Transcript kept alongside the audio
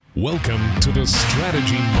Welcome to the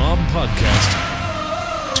Strategy Mob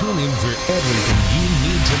Podcast. Tune in for everything you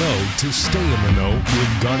need to know to stay in the know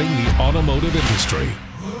regarding the automotive industry.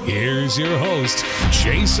 Here's your host,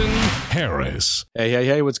 Jason Harris.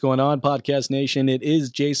 Hey, what's going on, Podcast Nation? It is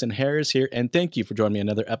Jason Harris here, and thank you for joining me on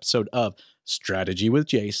another episode of Strategy with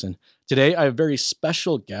Jason. Today, I have a very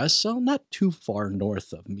special guest, so not too far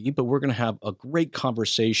north of me, but we're going to have a great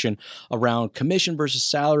conversation around commission versus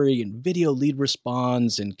salary and video lead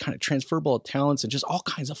response and kind of transferable talents and just all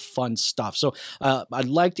kinds of fun stuff. So I'd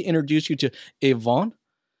like to introduce you to Yvonne,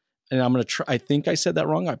 and I'm going to try. I think I said that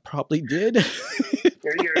wrong. I probably did.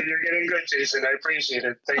 You're getting good, Jason. I appreciate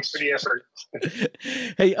it. Thanks for the effort.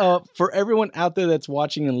 Hey, for everyone out there that's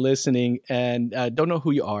watching and listening and don't know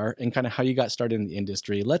who you are and kind of how you got started in the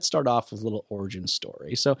industry, let's start off with a little origin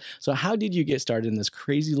story. So how did you get started in this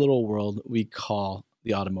crazy little world we call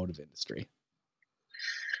the automotive industry?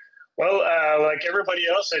 Well, like everybody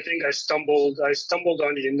else, I think I stumbled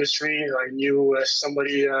on the industry. I knew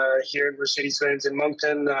somebody here at Mercedes-Benz in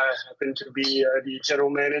Moncton, happened to be the general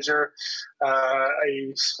manager.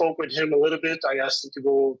 I spoke with him a little bit. I asked him to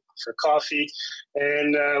go for coffee,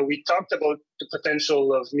 and we talked about the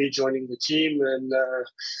potential of me joining the team. And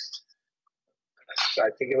I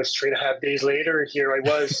think it was 3.5 days later, here I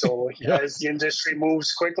was. So as the industry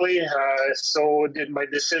moves quickly, so did my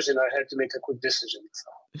decision. I had to make a quick decision. So.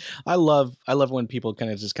 I love when people kind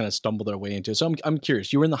of stumble their way into it. So I'm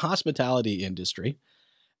curious. You were in the hospitality industry,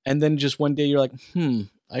 and then just one day you're like,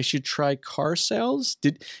 I should try car sales.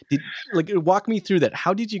 Did walk me through that?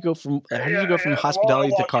 How did you go from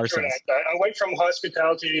hospitality to car sales? I went from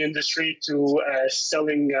hospitality industry to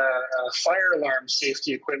selling fire alarm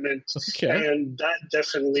safety equipment, and that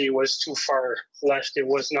definitely was too far left. It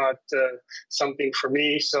was not something for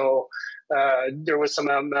me. So. There was some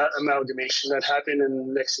amalgamation that happened,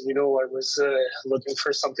 and next thing you know, I was looking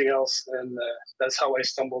for something else, and that's how I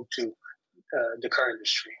stumbled to the car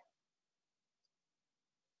industry.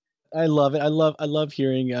 I love it. I love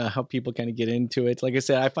hearing how people kind of get into it. Like I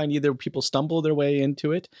said, I find either people stumble their way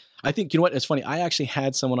into it. I think, you know what? It's funny. I actually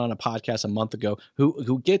had someone on a podcast a month ago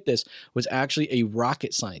who get this, was actually a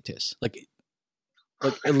rocket scientist, like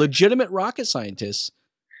a legitimate rocket scientist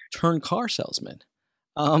turned car salesman.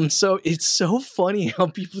 So it's so funny how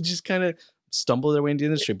people just kind of stumble their way into the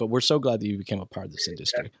industry, but we're so glad that you became a part of this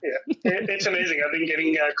industry. Yeah. It's amazing. I've been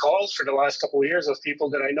getting calls for the last couple of years of people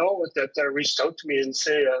that I know that reached out to me and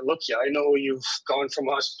say, look, I know you've gone from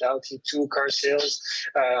hospitality to car sales.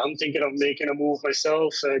 I'm thinking of making a move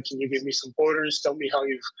myself. Can you give me some pointers? Tell me how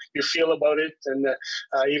you feel about it. And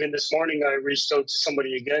even this morning, I reached out to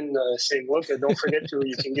somebody again saying, look, don't forget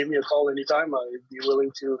you can give me a call anytime. I'd be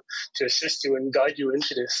willing to assist you and guide you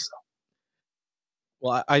into this.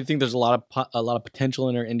 Well, I think there's a lot of potential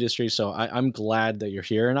in our industry, so I'm glad that you're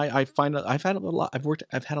here. And I find that I've had a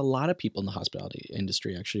lot of people in the hospitality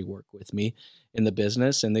industry actually work with me in the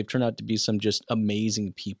business, and they've turned out to be some just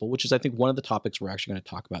amazing people, which is, I think, one of the topics we're actually going to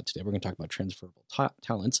talk about today. We're going to talk about transferable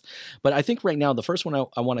talents, but I think right now the first one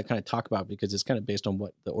I want to kind of talk about, because it's kind of based on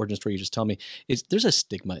what the origin story you just tell me, is there's a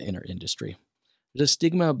stigma in our industry. There's a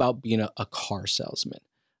stigma about being a car salesman.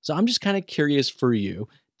 So I'm just kind of curious for you.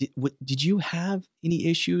 Did you have any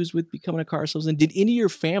issues with becoming a car salesman? Did any of your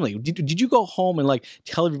family, did you go home and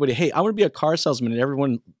tell everybody, hey, I want to be a car salesman, and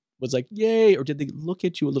everyone was like, yay? Or did they look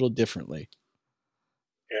at you a little differently?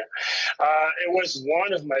 Yeah, it was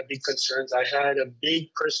one of my big concerns. I had a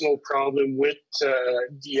big personal problem with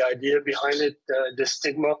the idea behind it, the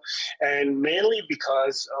stigma, and mainly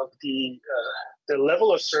because of the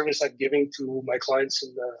level of service I'm giving to my clients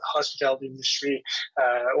in the hospitality industry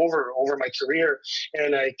over my career.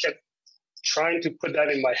 And I kept trying to put that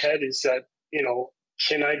in my head, is that,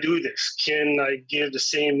 can I do this? Can I give the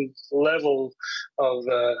same level of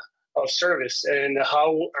service? And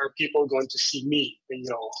how are people going to see me,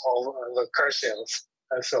 all the car sales?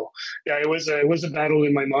 It was a battle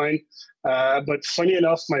in my mind. But funny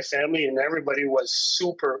enough, my family and everybody was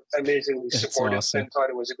super amazingly supportive. Awesome. And thought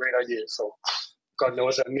it was a great idea. So God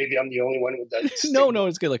knows that maybe I'm the only one with that. No,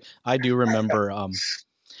 it's good. Like I do remember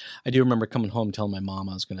coming home telling my mom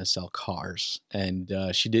I was going to sell cars, and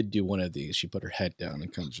she did do one of these. She put her head down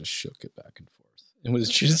and kind of just shook it back and forth. It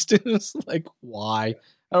was like, why?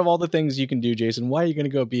 Out of all the things you can do, Jason, why are you going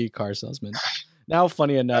to go be a car salesman? Now,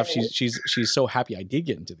 funny enough, she's so happy I did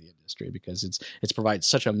get into the industry, because it's provided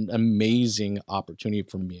such an amazing opportunity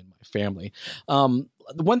for me and my family.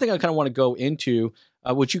 The one thing I kind of want to go into,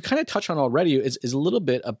 which you kind of touched on already, is a little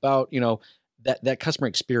bit about, that customer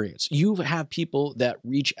experience. You have people that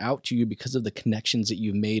reach out to you because of the connections that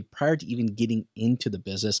you've made prior to even getting into the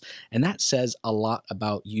business. And that says a lot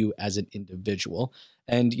about you as an individual.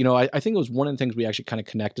 And, I think it was one of the things we actually kind of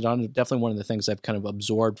connected on. Definitely one of the things I've kind of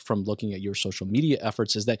absorbed from looking at your social media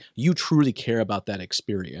efforts is that you truly care about that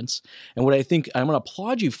experience. And what I think I'm going to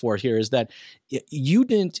applaud you for here is that you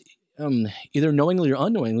didn't, either knowingly or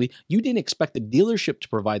unknowingly, you didn't expect the dealership to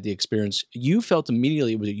provide the experience. You felt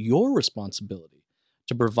immediately it was your responsibility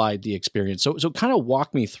to provide the experience. So kind of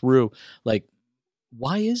walk me through, like,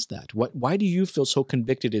 why is that? Why do you feel so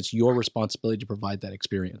convicted it's your responsibility to provide that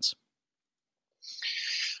experience?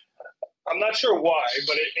 I'm not sure why,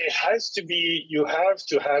 but it has to be, you have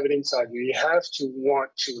to have it inside you. You have to want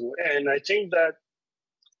to. And I think that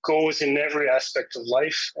goes in every aspect of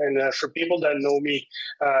life. And for people that know me,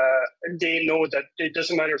 they know that it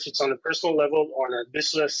doesn't matter if it's on a personal level or on a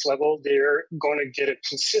business level, they're going to get a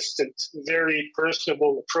consistent, very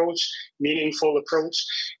personable approach, meaningful approach.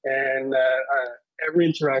 And every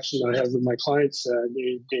interaction I have with my clients,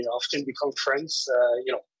 they often become friends,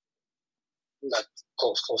 not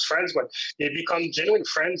close friends, but they become genuine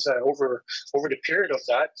friends over the period of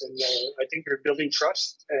that. And I think you're building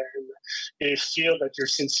trust, and they feel that you're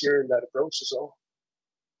sincere in that approach as well.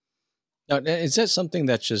 Now, is that something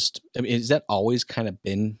that's just, is that always kind of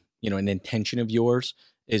been, an intention of yours,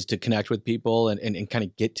 is to connect with people and kind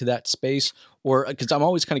of get to that space? Or, because I'm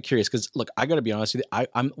always kind of curious, because look, I got to be honest with you,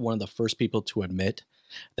 I'm one of the first people to admit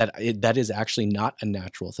that that is actually not a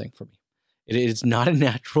natural thing for me. It is not a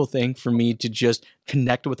natural thing for me to just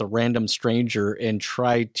connect with a random stranger and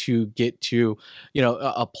try to get to,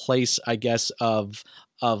 a place, I guess, of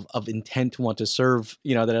intent to want to serve,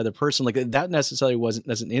 that other person. Like, that necessarily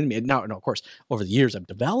wasn't in me. Now, of course, over the years I've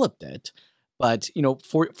developed it, but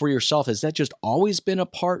for yourself, has that just always been a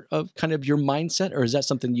part of kind of your mindset, or is that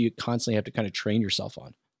something you constantly have to kind of train yourself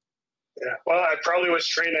on? Yeah, well, I probably was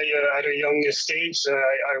trained at a young stage.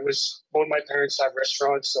 Both my parents have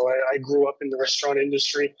restaurants, so I grew up in the restaurant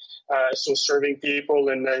industry. So serving people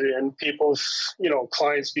and people's,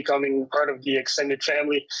 clients becoming part of the extended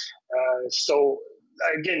family. So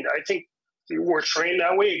again, I think we're trained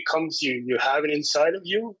that way. It comes, you have it inside of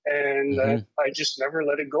you, and I just never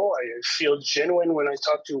let it go. I feel genuine when I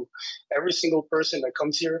talk to every single person that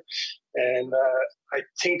comes here, and I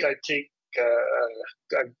think I take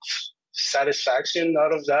satisfaction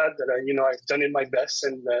out of that I've done it my best,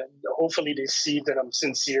 and hopefully they see that I'm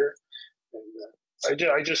sincere, and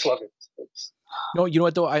I just love it. No, you know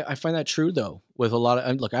what though, I find that true though with a lot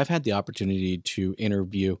of, look, I've had the opportunity to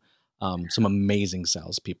interview some amazing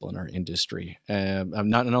salespeople in our industry,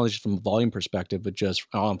 not only just from a volume perspective, but just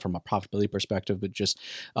from a profitability perspective, but just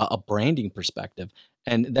a branding perspective.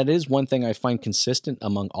 And that is one thing I find consistent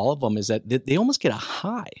among all of them, is that they almost get a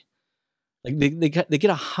high. Like they get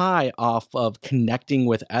a high off of connecting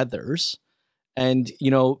with others, and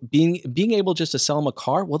being able just to sell them a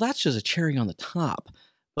car. Well, that's just a cherry on the top.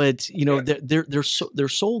 But their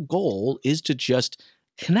sole goal is to just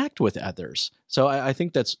connect with others. So I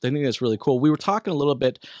think that's really cool. We were talking a little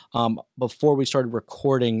bit before we started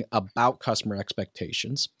recording about customer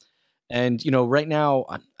expectations, and right now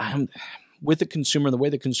I'm with the consumer. The way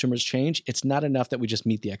the consumers change, it's not enough that we just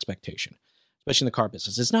meet the expectation. Especially in the car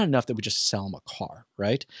business, it's not enough that we just sell them a car,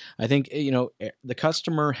 right? I think, the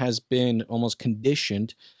customer has been almost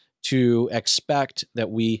conditioned to expect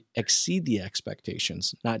that we exceed the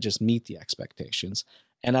expectations, not just meet the expectations.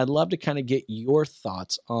 And I'd love to kind of get your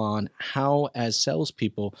thoughts on how, as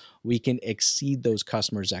salespeople, we can exceed those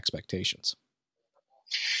customers' expectations.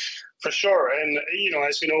 For sure. And,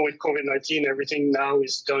 as we know, with COVID-19, everything now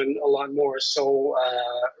is done a lot more so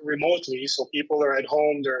remotely. So people are at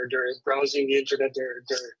home, they're browsing the internet,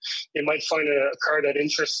 they might find a car that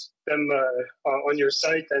interests them on your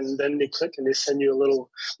site, and then they click and they send you a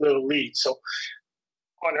little lead. So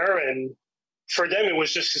on our end, for them, it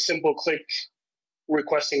was just a simple click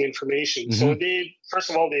requesting information. Mm-hmm. So first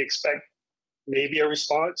of all, they expect maybe a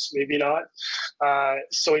response, maybe not.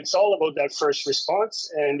 So it's all about that first response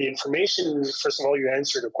and the information. First of all, you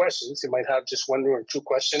answer the questions. You might have just one or two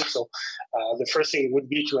questions. So the first thing would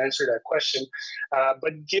be to answer that question,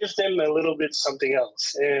 but give them a little bit something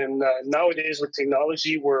else. And nowadays with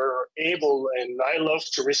technology, we're able, and I love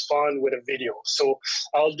to respond with a video. So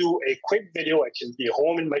I'll do a quick video. I can be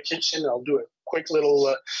home in my kitchen. I'll do a quick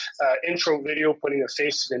little intro video, putting a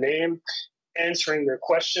face to the name, answering their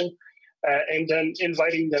question. And then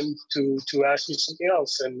inviting them to ask me something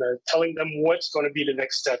else, and telling them what's going to be the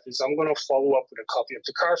next step is I'm going to follow up with a copy of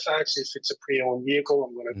the Carfax. If it's a pre-owned vehicle,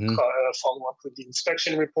 I'm going to follow up with the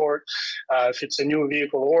inspection report. If it's a new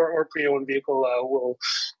vehicle or pre-owned vehicle, we'll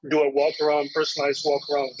do a walk-around, personalized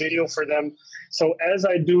walk-around video for them. So as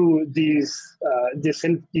I do these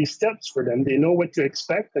steps for them, they know what to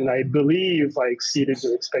expect, and I believe I exceeded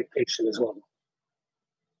their expectation as well.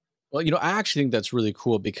 Well, I actually think that's really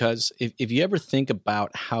cool because if you ever think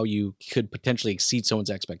about how you could potentially exceed someone's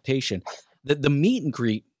expectation, the meet and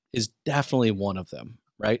greet is definitely one of them,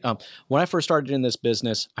 right? When I first started in this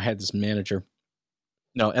business, I had this manager.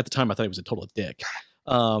 No, at the time I thought he was a total dick.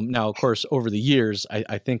 Now, of course, over the years,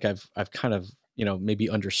 I think I've kind of maybe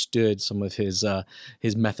understood some of his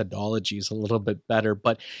methodologies a little bit better.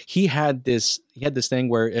 But he had this thing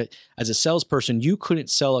where, as a salesperson, you couldn't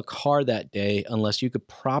sell a car that day unless you could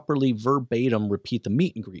properly verbatim repeat the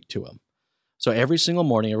meet and greet to him. So every single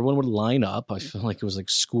morning, everyone would line up. I feel like it was like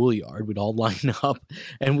schoolyard. We'd all line up,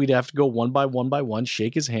 and we'd have to go one by one,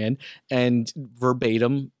 shake his hand, and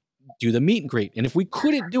verbatim do the meet and greet. And if we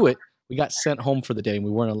couldn't do it, we got sent home for the day and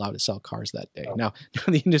we weren't allowed to sell cars that day. Now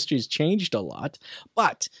the industry's changed a lot,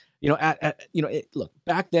 but look,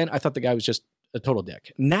 back then I thought the guy was just a total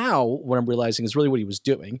dick. Now what I'm realizing is really what he was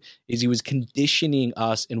doing is he was conditioning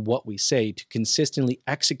us in what we say to consistently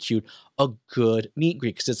execute a good meet and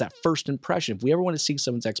greet, because it's that first impression. If we ever want to see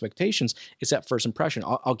someone's expectations, it's that first impression.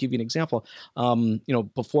 I'll give you an example.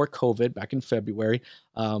 Before COVID, back in February,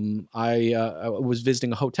 I was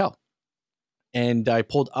visiting a hotel. And I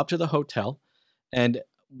pulled up to the hotel, and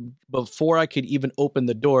before I could even open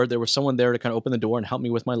the door, there was someone there to kind of open the door and help me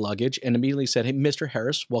with my luggage, and immediately said, "Hey, Mr.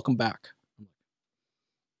 Harris, welcome back."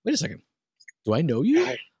 Wait a second. Do I know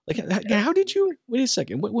you? Like, how did you? Wait a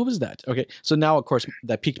second. What was that? Okay. So now, of course,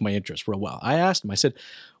 that piqued my interest for a while. I asked him, I said,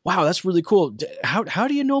 "Wow, that's really cool. How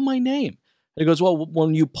do you know my name?" And he goes, "Well,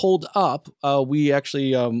 when you pulled up, we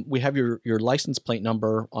actually we have your license plate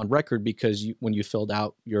number on record because when you filled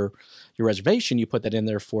out your reservation, you put that in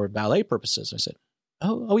there for valet purposes." I said,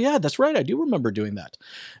 "Oh yeah, that's right. I do remember doing that."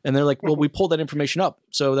 And they're like, "Well, we pulled that information up,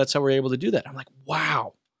 so that's how we're able to do that." I'm like,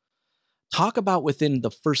 "Wow." Talk about within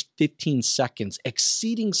the first 15 seconds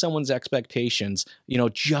exceeding someone's expectations,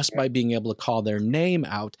 just by being able to call their name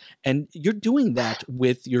out. And you're doing that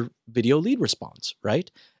with your video lead response,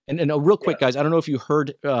 right? And real quick, guys, I don't know if you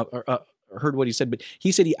heard what he said, but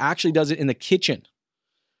he said he actually does it in the kitchen.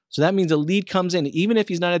 So that means a lead comes in, even if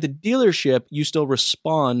he's not at the dealership, you still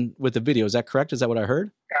respond with the video. Is that correct? Is that what I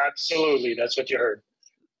heard? Absolutely, that's what you heard.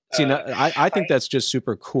 See, I think that's just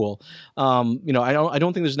super cool. I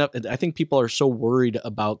don't think there's enough. I think people are so worried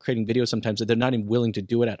about creating videos sometimes that they're not even willing to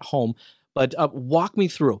do it at home. But walk me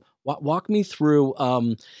through.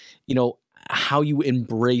 How you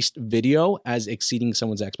embraced video as exceeding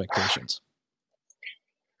someone's expectations.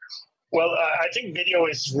 Well, I think video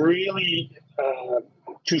is really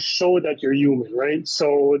to show that you're human, right?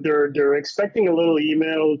 So they're expecting a little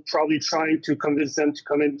email, probably trying to convince them to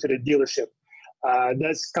come into the dealership.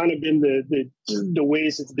 That's kind of been the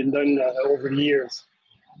ways it's been done over the years.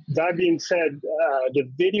 That being said, the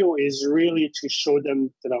video is really to show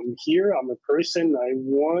them that I'm here, I'm a person, I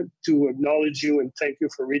want to acknowledge you and thank you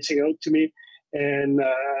for reaching out to me, and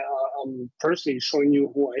I'm personally showing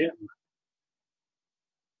you who I am.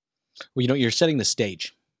 Well, you're setting the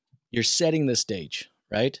stage. You're setting the stage,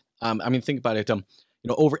 right? Think about it.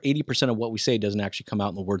 Over 80% of what we say doesn't actually come out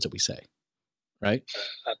in the words that we say, right?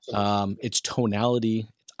 Absolutely. It's tonality,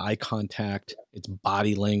 it's eye contact, it's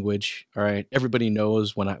body language. All right. Everybody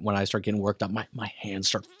knows when I start getting worked up, my hands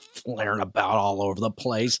start flaring about all over the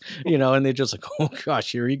place, and they're just like, "Oh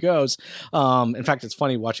gosh, here he goes." In fact, it's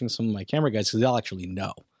funny watching some of my camera guys because they'll actually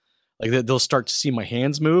know. Like they'll start to see my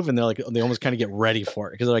hands move, and they almost kind of get ready for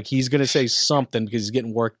it because they're like, he's going to say something because he's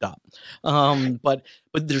getting worked up. But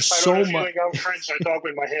there's so much. Like I'm French, I talk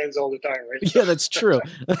with my hands all the time, right? Yeah, that's true.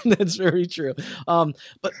 That's very true. But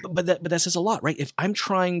that says a lot, right? If I'm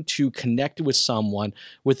trying to connect with someone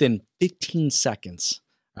within 15 seconds,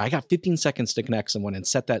 I got 15 seconds to connect someone and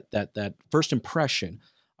set that first impression.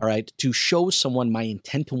 All right, to show someone my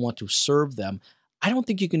intent to want to serve them. I don't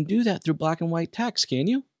think you can do that through black and white text, can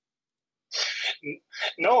you?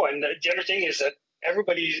 No, and the other thing is that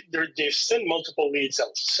they've sent multiple leads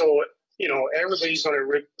out. So, everybody's going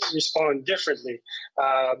to respond differently.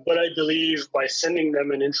 But I believe by sending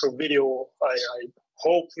them an intro video, I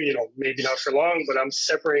hope, maybe not for long, but I'm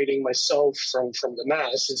separating myself from the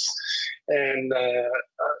masses. And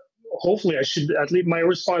hopefully I should, at least my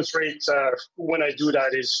response rate when I do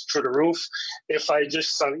that is through the roof. If I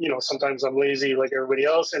just, sometimes I'm lazy like everybody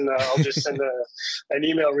else, and I'll just send an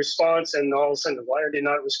email response, and all of a sudden, why are they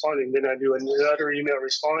not responding? Then I do another email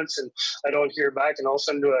response, and I don't hear back, and all of a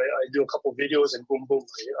sudden I do a couple videos, and boom, boom,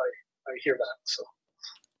 I hear that. So.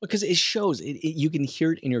 Because it shows, you can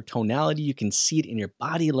hear it in your tonality, you can see it in your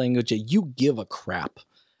body language that you give a crap.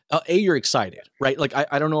 You're excited, right? Like,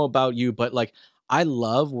 I don't know about you, but like, I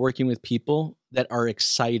love working with people that are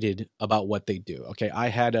excited about what they do. Okay. I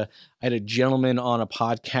had a gentleman on a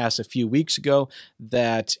podcast a few weeks ago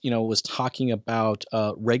that, was talking about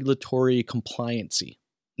regulatory compliancy.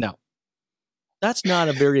 Now, that's not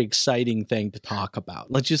a very exciting thing to talk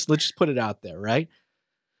about. Let's just put it out there, right?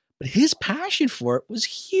 But his passion for it was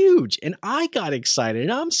huge. And I got excited.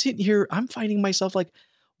 And I'm sitting here, I'm finding myself like,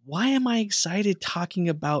 why am I excited talking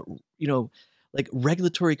about, like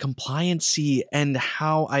regulatory compliancy and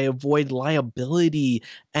how I avoid liability?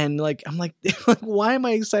 And like, I'm like, why am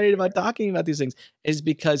I excited about talking about these things? Is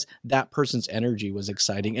because that person's energy was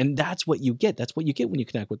exciting. And that's what you get. That's what you get when you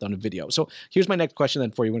connect with on a video. So here's my next question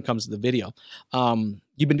then for you when it comes to the video.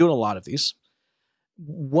 You've been doing a lot of these.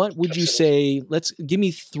 What would you say? Let's give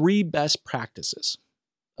me 3 best practices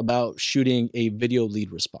about shooting a video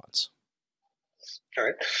lead response. All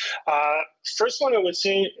right. First one, I would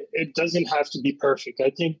say it doesn't have to be perfect. I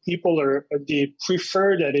think people they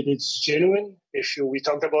prefer that it is genuine. We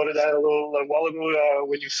talked about it a while ago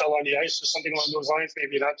when you fell on the ice or something along those lines,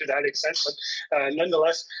 maybe not to that extent, but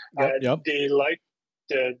nonetheless, they like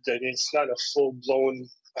that it's not a full-blown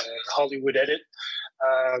Hollywood edit.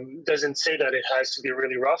 Doesn't say that it has to be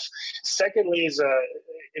really rough. Secondly is,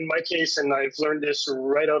 in my case, and I've learned this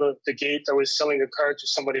right out of the gate, I was selling a car to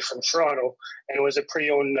somebody from Toronto, and it was a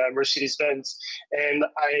pre-owned Mercedes-Benz. And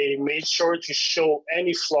I made sure to show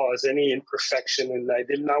any flaws, any imperfection, and I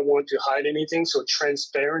did not want to hide anything. So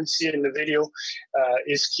transparency in the video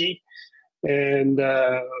is key. And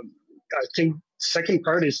I think second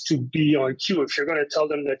part is to be on cue. If you're going to tell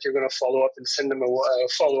them that you're going to follow up and send them a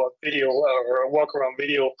follow-up video or a walk-around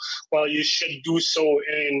video, well, you should do so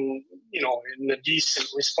in a decent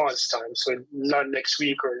response time. So not next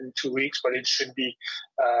week or in 2 weeks, but it should be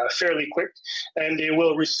fairly quick. And they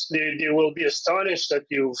will be astonished that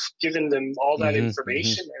you've given them all that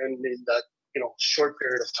information and in that short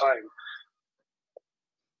period of time.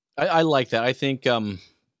 I like that. I think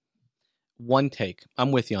one take.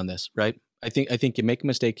 I'm with you on this, right? I think you make a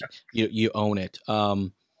mistake, you own it.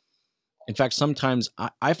 In fact, sometimes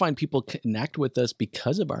I find people connect with us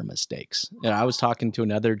because of our mistakes. I was talking to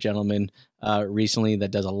another gentleman recently that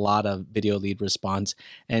does a lot of video lead response,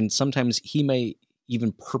 and sometimes he may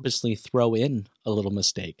even purposely throw in a little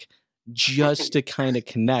mistake just to kind of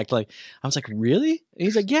connect. Like, I was like, really? And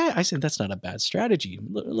he's like, yeah. I said, that's not a bad strategy. A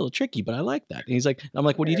little tricky, but I like that. And he's like, I'm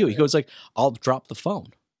like, what do you do? He goes like, I'll drop the phone.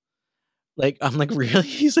 Like, I'm like, really?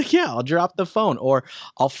 He's like, yeah, I'll drop the phone, or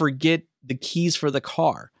I'll forget the keys for the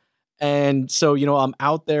car. And so, I'm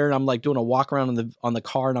out there and I'm like doing a walk around on the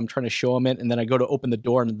car and I'm trying to show him it. And then I go to open the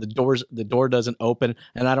door and the door doesn't open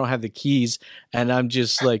and I don't have the keys. And I'm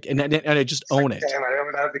just like, and I just own it. Damn, I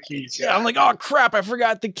don't have the keys. Yeah. I'm like, oh crap, I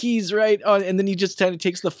forgot the keys. Right. Oh, and then he just kind of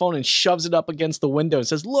takes the phone and shoves it up against the window and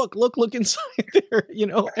says, look inside there,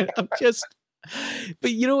 and I'm just, but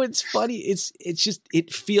it's funny. It's just,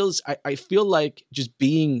 it feels, I feel like just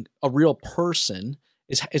being a real person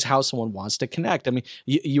is how someone wants to connect. I mean,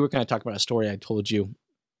 you were kind of talking about a story I told you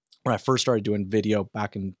when I first started doing video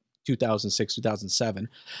back in 2006, 2007.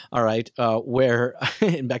 All right. Where,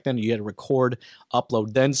 and back then you had to record,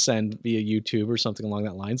 upload, then send via YouTube or something along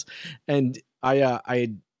that lines. And I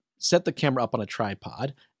had set the camera up on a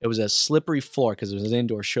tripod. It was a slippery floor because it was an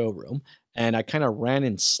indoor showroom. And I kind of ran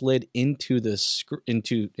and slid into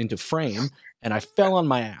into frame, and I fell on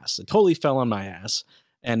my ass. I totally fell on my ass.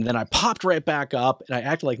 And then I popped right back up and I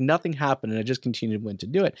acted like nothing happened and I just continued to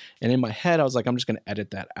do it. And in my head, I was like, I'm just going to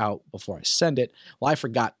edit that out before I send it. Well, I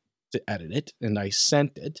forgot to edit it and I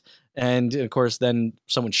sent it. And of course, then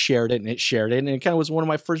someone shared it and it shared it. And it kind of was one of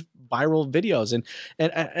my first viral videos. And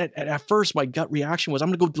at first, my gut reaction was, I'm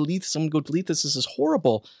going to go delete this. I'm going to go delete this. This is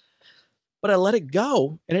horrible. But I let it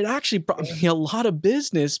go. And it actually brought me a lot of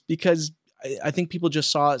business because I think people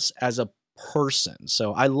just saw us as a person.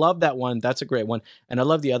 So I love that one. That's a great one. And I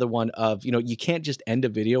love the other one of, you can't just end a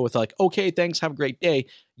video with like, okay, thanks, have a great day.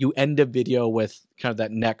 You end a video with kind of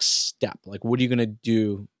that next step. Like, what are you going to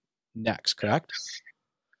do next? Correct?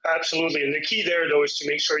 Absolutely. And the key there, though, is to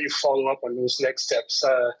make sure you follow up on those next steps.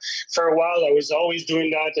 For a while, I was always doing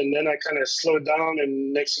that. And then I kind of slowed down.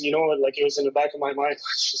 And next thing you know, like it was in the back of my mind,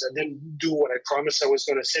 I didn't do what I promised I was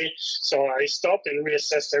going to say. So I stopped and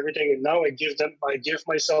reassessed everything. And now I give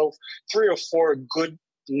myself 3 or 4 good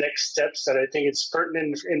next steps that I think it's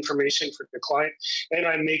pertinent information for the client. And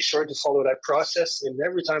I make sure to follow that process. And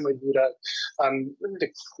every time I do that,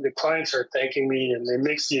 the clients are thanking me, and it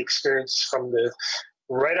makes the experience from the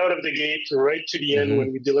right out of the gate, right to the end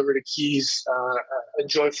when we deliver the keys, a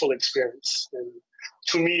joyful experience. And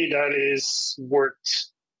to me, that is worth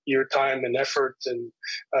your time and effort, and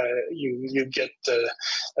you get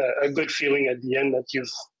a good feeling at the end that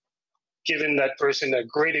you've given that person a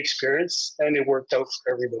great experience and it worked out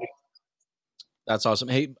for everybody. That's awesome.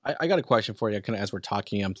 Hey, I got a question for you. Kind of as we're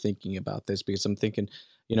talking, I'm thinking about this because I'm thinking,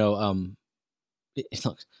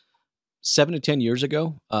 look, 7 to 10 years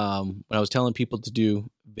ago, when I was telling people to do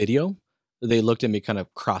video, they looked at me kind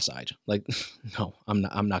of cross-eyed, like, no, I'm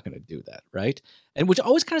not going to do that. Right. And which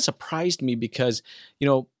always kind of surprised me because,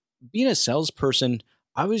 being a salesperson,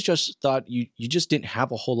 I was just thought you just didn't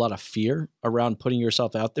have a whole lot of fear around putting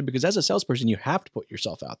yourself out there, because as a salesperson, you have to put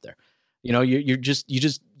yourself out there. You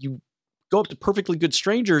go up to perfectly good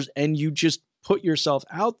strangers and you just put yourself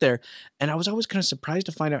out there. And I was always kind of surprised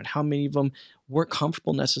to find out how many of them weren't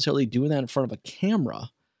comfortable necessarily doing that in front of a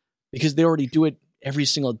camera because they already do it every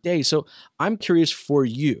single day. So I'm curious for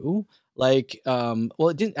you,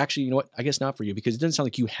 it didn't actually, I guess not for you, because it didn't sound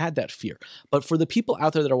like you had that fear, but for the people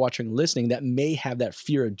out there that are watching and listening that may have that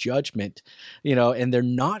fear of judgment, and they're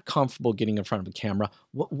not comfortable getting in front of a camera,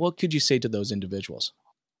 what could you say to those individuals?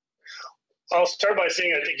 I'll start by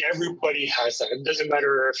saying I think everybody has that. It doesn't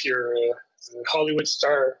matter if you're a Hollywood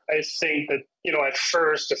star. I think that, at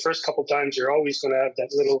the first couple times, you're always going to have that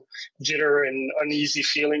little jitter and uneasy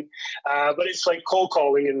feeling. But it's like cold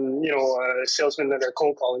calling and, salesmen that are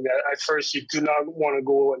cold calling. At first, you do not want to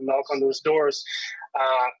go and knock on those doors.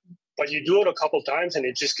 But you do it a couple times and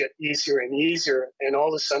it just gets easier and easier. And all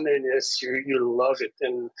of a sudden you love it.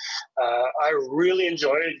 And I really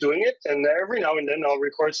enjoy doing it. And every now and then I'll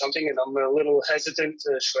record something and I'm a little hesitant.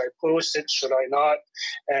 Should I post it? Should I not?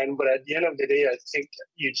 But at the end of the day, I think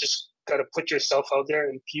you just got to put yourself out there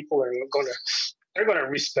and people are they're going to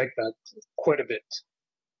respect that quite a bit.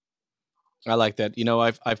 I like that.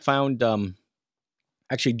 I've found,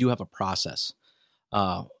 actually do have a process,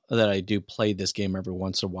 that I do play this game every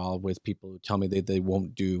once in a while with people who tell me they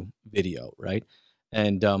won't do video, right?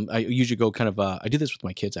 And I usually go kind of, I do this with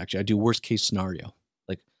my kids, actually. I do worst case scenario.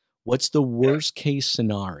 Like, what's the worst case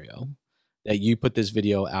scenario that you put this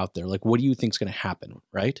video out there? Like, what do you think is going to happen,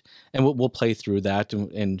 right? And we'll play through that.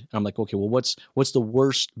 And I'm like, okay, well, what's the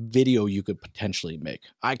worst video you could potentially make?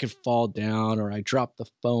 I could fall down, or I drop the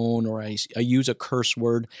phone, or I use a curse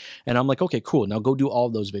word. And I'm like, okay, cool. Now go do all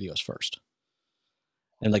those videos first.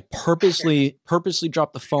 And like purposely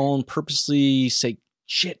drop the phone, purposely say,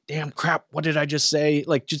 shit, damn crap, what did I just say?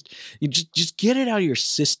 Like just get it out of your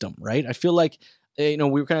system, right? I feel like, we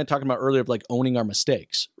were kind of talking about earlier of like owning our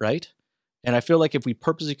mistakes, right? And I feel like if we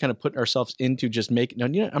purposely kind of put ourselves into just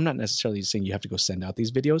I'm not necessarily saying you have to go send out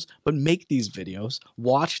these videos, but make these videos,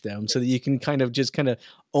 watch them so that you can kind of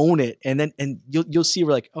own it. And you'll see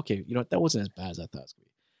we're like, okay, that wasn't as bad as I thought it was going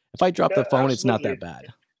to be. If I drop the phone, absolutely. It's not that bad.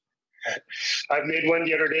 I made one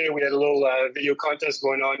the other day. We had a little video contest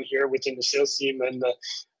going on here within the sales team, and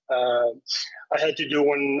I had to do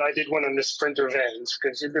one. I did one on the Sprinter vans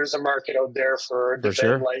because there's a market out there for the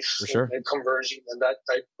van life and conversion and that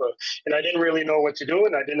type. And I didn't really know what to do,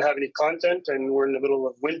 and I didn't have any content. And we're in the middle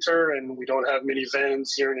of winter, and we don't have many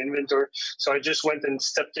vans here in inventory. So I just went and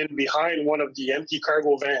stepped in behind one of the empty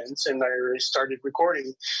cargo vans, and I started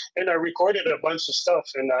recording. And I recorded a bunch of stuff,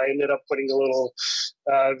 and I ended up putting a little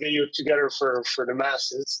video together for the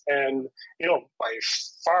masses. And by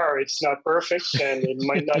far, it's not perfect, and it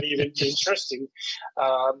might not even be interesting.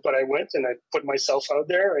 But I went and I put myself out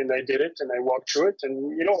there and I did it and I walked through it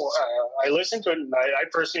and, I listened to it and I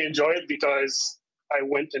personally enjoy it because I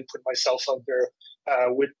went and put myself out there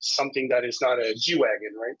with something that is not a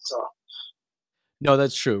G-Wagon, right? So. No,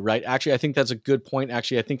 that's true, right? Actually, I think that's a good point.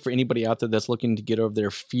 Actually, I think for anybody out there that's looking to get over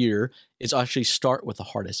their fear is actually start with the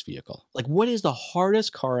hardest vehicle. Like, what is the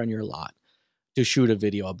hardest car on your lot to shoot a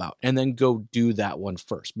video about, and then go do that one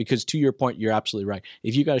first. Because to your point, you're absolutely right.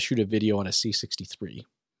 If you got to shoot a video on a C63,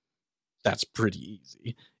 that's pretty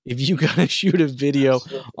easy. If you got to shoot a video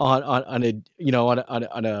on a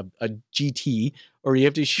GT, or you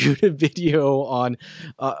have to shoot a video on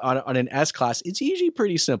an S class, it's usually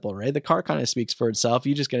pretty simple, right? The car kind of speaks for itself.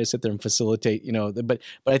 You just got to sit there and facilitate, but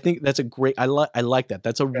I think that's a great, I like that.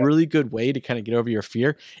 That's a really good way to kind of get over your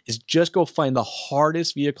fear, is just go find the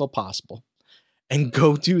hardest vehicle possible and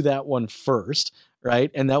go do that one first,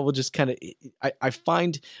 right? And that will just kind of, I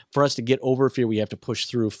find for us to get over fear, we have to push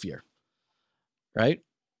through fear, right?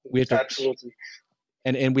 We have to, absolutely.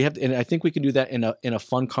 And we have to, and I think we can do that in a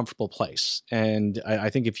fun, comfortable place. And I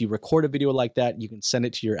think if you record a video like that, you can send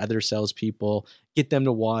it to your other salespeople, get them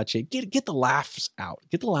to watch it, get the laughs out,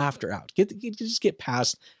 get the laughter out, just get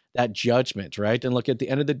past that judgment, right? And look, at the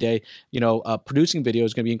end of the day, producing video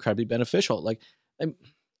is going to be incredibly beneficial. Like,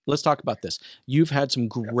 let's talk about this. You've had some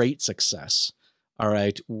great success all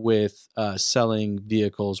right, with selling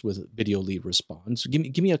vehicles with video lead response.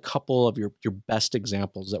 Give me a couple of your best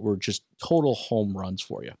examples that were just total home runs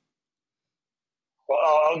for you.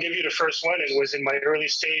 Well, I'll give you the first one. It was in my early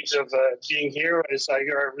stage of being here as I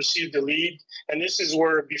received the lead, and this is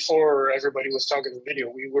where before everybody was talking video,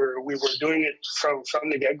 we were doing it from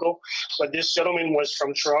the get go. But this gentleman was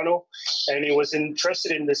from Toronto, and he was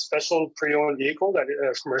interested in this special pre-owned vehicle that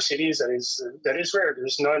from Mercedes that is rare.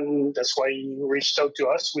 There's none. That's why he reached out to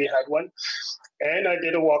us. We had one. And I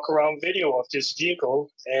did a walk around video of this vehicle,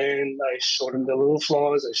 and I showed him the little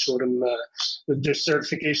flaws. I showed him the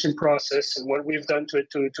certification process and what we've done to it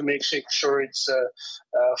to make sure it's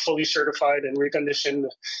fully certified and reconditioned.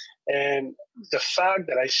 And the fact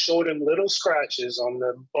that I showed him little scratches on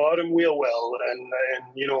the bottom wheel well and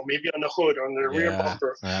maybe on the hood or on the rear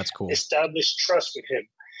bumper, that's cool. Established trust with him.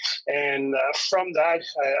 And from that,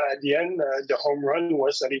 at the end, the home run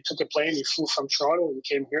was that he took a plane, he flew from Toronto and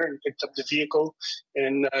came here and picked up the vehicle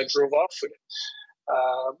and drove off with it.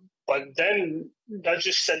 But then that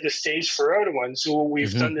just set the stage for other ones who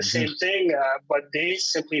we've done the same thing, but they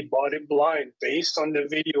simply bought it blind based on the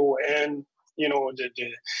video and,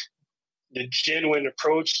 the genuine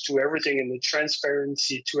approach to everything and the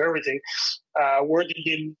transparency to everything, where they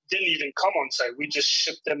didn't even come on site. We just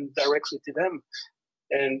shipped them directly to them.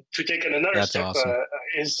 And to take it another step awesome.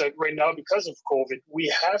 Is that right now, because of COVID,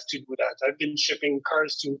 we have to do that. I've been shipping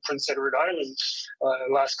cars to Prince Edward Island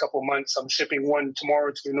last couple of months. I'm shipping one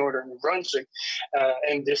tomorrow to Northern New Brunswick.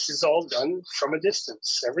 And this is all done from a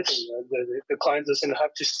distance. Everything. The client doesn't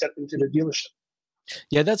have to step into the dealership.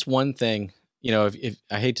 Yeah, that's one thing. If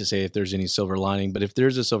I hate to say if there's any silver lining, but if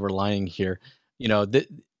there's a silver lining here, this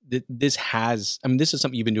is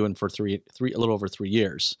something you've been doing for a little over 3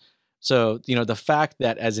 years. So, the fact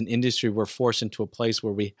that as an industry, we're forced into a place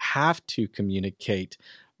where we have to communicate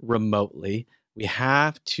remotely, we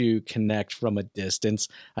have to connect from a distance.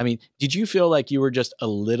 I mean, did you feel like you were just a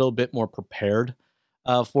little bit more prepared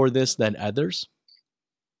for this than others?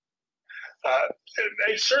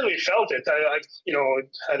 I certainly felt it. I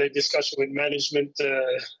had a discussion with management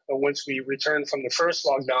once we returned from the first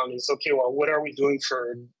lockdown. It's okay, well, what are we doing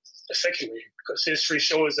for the second wave? Because history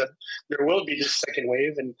shows that there will be this second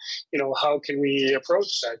wave, and how can we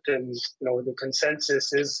approach that? And the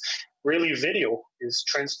consensus is really video, is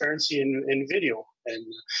transparency in video. And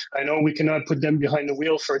I know we cannot put them behind the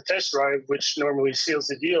wheel for a test drive, which normally seals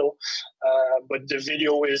the deal, but the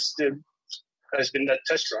video has been that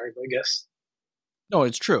test drive, I guess. No,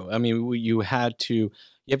 it's true. I mean, you have to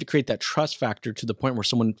create that trust factor to the point where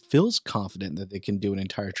someone feels confident that they can do an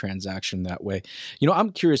entire transaction that way.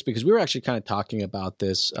 I'm curious because we were actually kind of talking about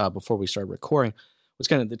this before we started recording, was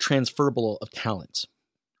kind of the transferable of talents.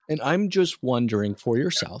 And I'm just wondering for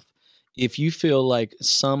yourself, if you feel like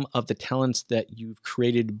some of the talents that you've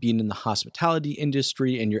created being in the hospitality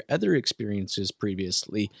industry and your other experiences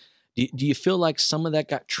previously, do you feel like some of that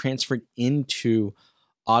got transferred into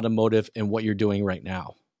automotive and what you're doing right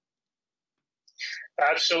now?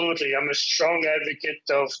 Absolutely. I'm a strong advocate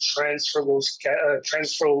of transferable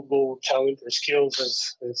talent or skills,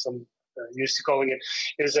 as I'm used to calling it,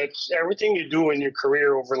 is that everything you do in your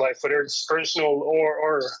career over life, whether it's personal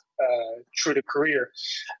or through the career,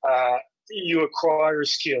 you acquire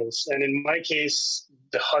skills. And in my case,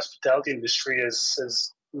 the hospitality industry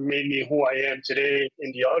has made me who I am today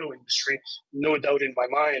in the auto industry, no doubt in my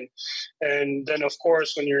mind. And then, of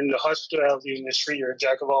course, when you're in the hospitality industry, you're a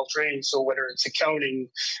jack of all trades. So whether it's accounting,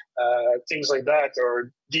 things like that,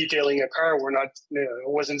 or detailing a car, I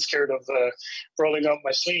wasn't scared of rolling up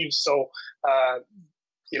my sleeves. So,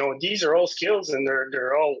 these are all skills, and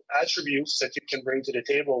they're all attributes that you can bring to the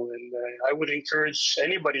table. And I would encourage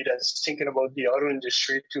anybody that's thinking about the auto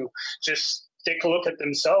industry to just take a look at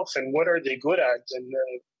themselves and what are they good at, and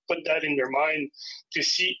put that in their mind to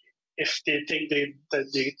see if they think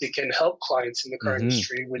they can help clients in the car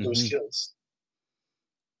industry with those skills.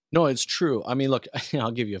 No, it's true. I mean, look,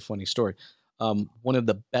 I'll give you a funny story. One of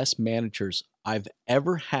the best managers I've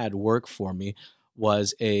ever had work for me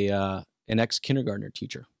was an ex-kindergartner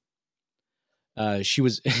teacher. She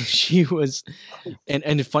was,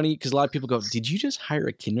 and funny because a lot of people go, "Did you just hire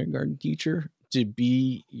a kindergarten teacher to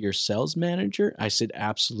be your sales manager?" I said,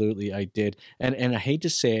 absolutely, I did. And I hate to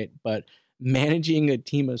say it, but managing a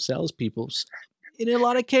team of salespeople in a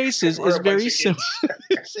lot of cases is very similar.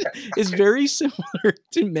 Is very similar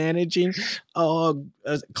to managing a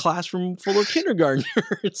classroom full of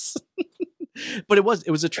kindergartners. But it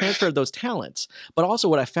was a transfer of those talents. But also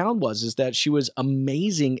what I found is that she was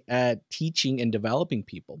amazing at teaching and developing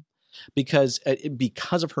people. Because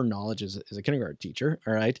of her knowledge as a kindergarten teacher,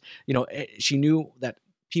 all right, she knew that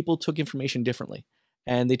people took information differently.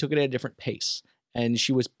 and they took it at a different pace. And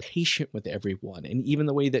she was patient with everyone. And even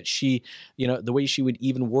the way that she, the way she would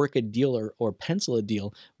even work a deal or pencil a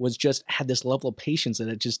deal was just had this level of patience that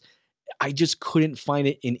I just couldn't find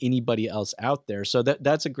it in anybody else out there. So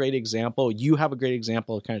that's a great example. You have a great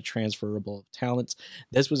example of kind of transferable talents.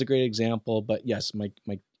 This was a great example, but yes,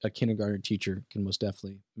 a kindergarten teacher can most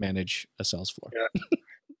definitely manage a sales floor. Yeah.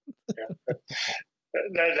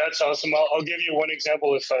 That's awesome. I'll give you one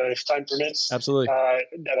example if time permits. Absolutely. That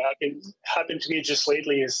happened to me just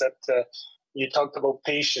lately is that you talked about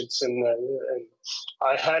patience, and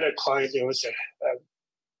I had a client. It was a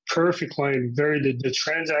perfect client. The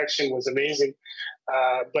transaction was amazing,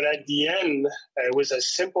 but at the end, it was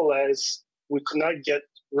as simple as we could not get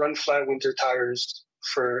run flat winter tires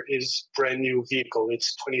for his brand new vehicle.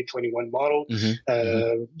 It's 2021 model.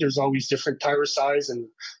 There's always different tire size, and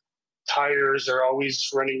tires are always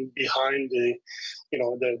running behind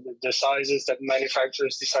the sizes that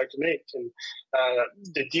manufacturers decide to make. And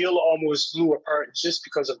the deal almost blew apart just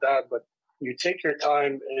because of that. But you take your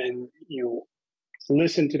time and you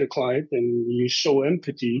listen to the client and you show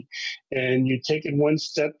empathy and you take it one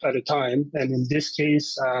step at a time. And in this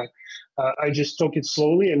case, I just took it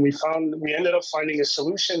slowly, and we ended up finding a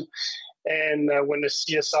solution. And when the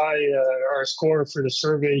CSI, our score for the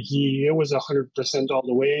survey, it was 100% all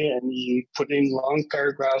the way, and he put in long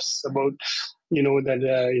paragraphs about,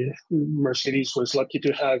 that Mercedes was lucky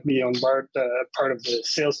to have me on board, part of the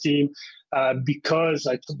sales team, because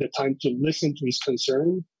I took the time to listen to his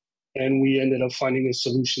concern, and we ended up finding a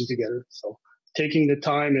solution together. So taking the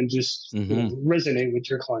time and just resonate with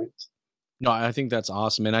your clients. No, I think that's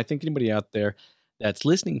awesome. And I think anybody out there that's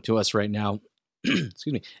listening to us right now,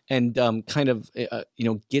 excuse me, and kind of,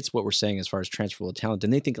 gets what we're saying as far as transferable talent.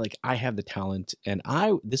 And they think like, I have the talent and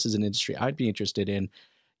this is an industry I'd be interested in.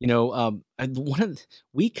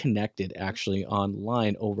 We connected actually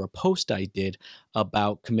online over a post I did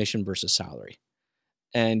about commission versus salary.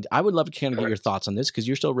 And I would love to kind of get your thoughts on this because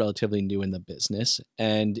you're still relatively new in the business.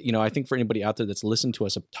 And, I think for anybody out there that's listened to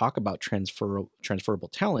us talk about transferable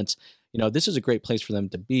talents, this is a great place for them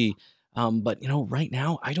to be. But, right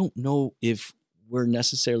now, I don't know if we're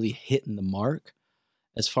necessarily hitting the mark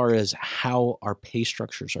as far as how our pay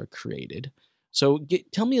structures are created. So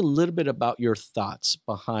tell me a little bit about your thoughts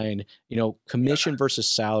behind, commission versus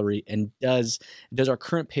salary, and does our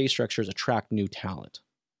current pay structures attract new talent?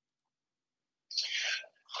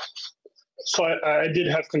 So I did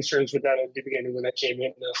have concerns with that at the beginning when I came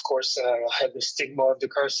in. Of course, I had the stigma of the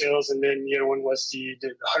car sales, and then when was the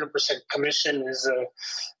 100% commission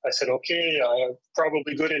I said, okay,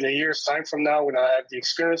 probably good in a year's time from now when I have the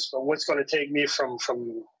experience, but what's going to take me from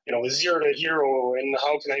 0 to hero, and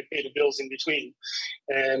how can I pay the bills in between?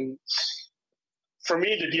 And for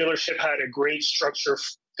me, the dealership had a great structure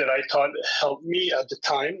that I thought helped me at the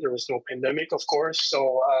time. There was no pandemic, of course.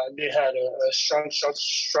 So they had a strong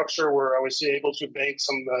structure where I was able to bank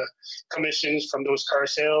some commissions from those car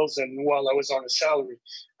sales, and while I was on a salary.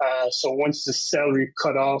 So once the salary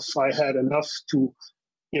cut off, I had enough to,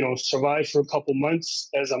 survive for a couple months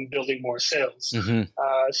as I'm building more sales.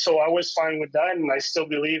 So I was fine with that, and I still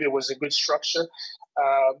believe it was a good structure.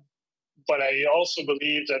 But I also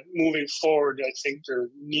believe that moving forward, I think there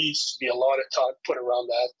needs to be a lot of thought put around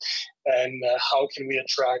that. And how can we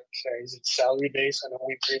attract, is it salary based? I know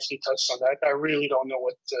we briefly touched on that. I really don't know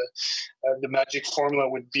what the magic formula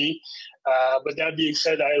would be. But that being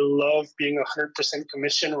said, I love being 100%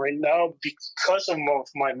 commission right now because of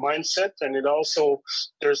my mindset. And it also,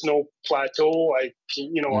 there's no plateau.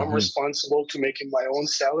 I'm responsible to making my own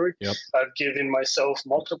salary. Yep. I've given myself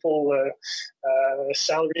multiple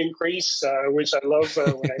salary increase, which I love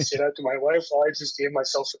when I say that to my wife. I just gave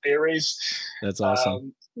myself a pay raise. That's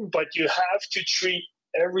awesome. But you have to treat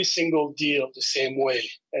every single deal the same way.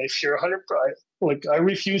 If you're 100%, I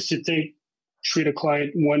refuse to treat a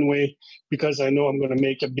client one way because I know I'm going to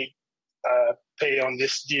make a big pay on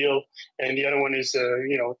this deal, and the other one is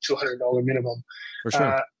 $200 minimum. For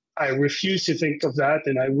sure. I refuse to think of that,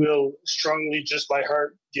 and I will strongly, just by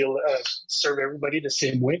heart, serve everybody the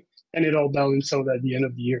same way. And it all balances out at the end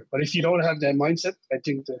of the year. But if you don't have that mindset, I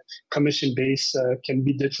think the commission base can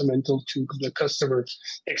be detrimental to the customer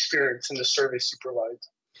experience and the service you provide.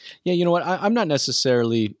 Yeah, you know what? I'm not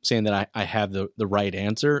necessarily saying that I have the right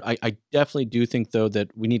answer. I definitely do think, though,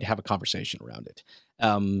 that we need to have a conversation around it.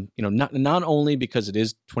 Not only because it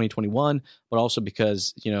is 2021, but also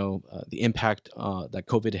because, the impact that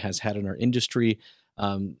COVID has had on our industry.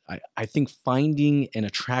 I think finding and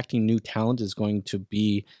attracting new talent is going to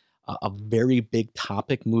be a very big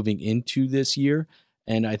topic moving into this year.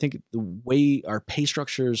 And I think the way our pay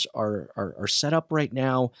structures are set up right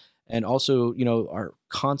now, and also, our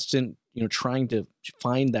constant, trying to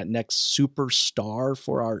find that next superstar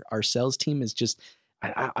for our sales team is just,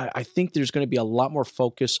 I think there's going to be a lot more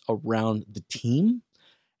focus around the team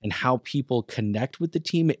and how people connect with the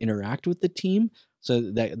team, interact with the team. So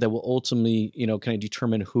that will ultimately, kind of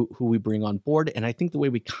determine who we bring on board. And I think the way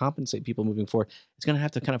we compensate people moving forward is going to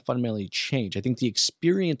have to kind of fundamentally change. I think the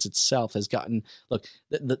experience itself has gotten, look,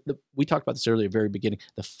 we talked about this earlier, very beginning.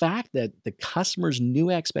 The fact that the customer's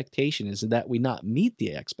new expectation is that we not meet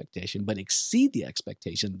the expectation, but exceed the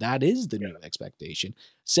expectation, that is the new expectation,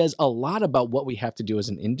 says a lot about what we have to do as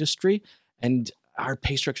an industry. And our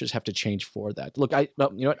pay structures have to change for that. Look, I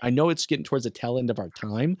know it's getting towards the tail end of our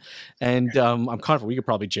time, and I'm confident we could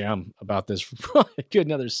probably jam about this for a good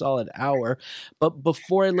another solid hour. But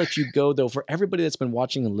before I let you go, though, for everybody that's been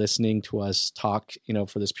watching and listening to us talk,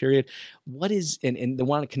 for this period, what is, and they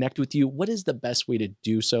want to connect with you, what is the best way to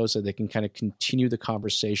do so they can kind of continue the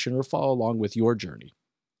conversation or follow along with your journey?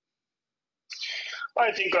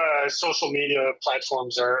 I think social media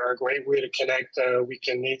platforms are a great way to connect.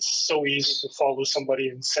 It's so easy to follow somebody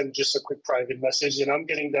and send just a quick private message, and I'm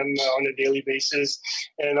getting them on a daily basis,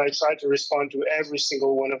 and I try to respond to every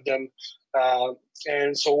single one of them.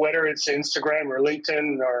 And so whether it's Instagram or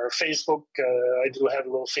LinkedIn or Facebook, I do have a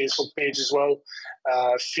little Facebook page as well.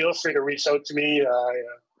 Feel free to reach out to me.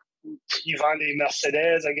 Yvan de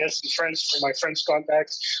Mercedes, I guess in French, for my French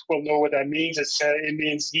contacts will know what that means. It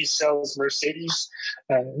means he sells Mercedes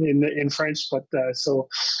in French. But so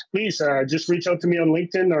please just reach out to me on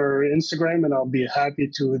LinkedIn or Instagram, and I'll be happy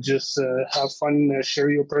to just have fun,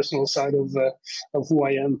 share your personal side of who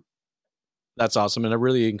I am. That's awesome. And I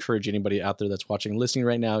really encourage anybody out there that's watching and listening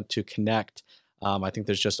right now to connect. I think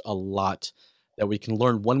there's just a lot that we can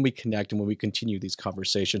learn when we connect and when we continue these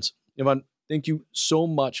conversations. Yvan, thank you so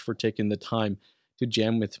much for taking the time to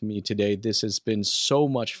jam with me today. This has been so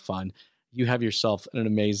much fun. You have yourself an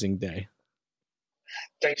amazing day.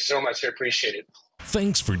 Thank you so much. I appreciate it.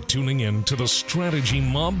 Thanks for tuning in to the Strategy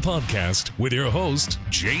Mob podcast with your host,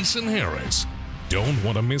 Jason Harris. Don't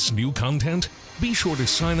want to miss new content? Be sure to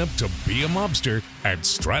sign up to be a mobster at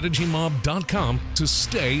strategymob.com to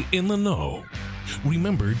stay in the know.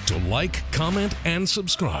 Remember to like, comment, and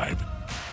subscribe.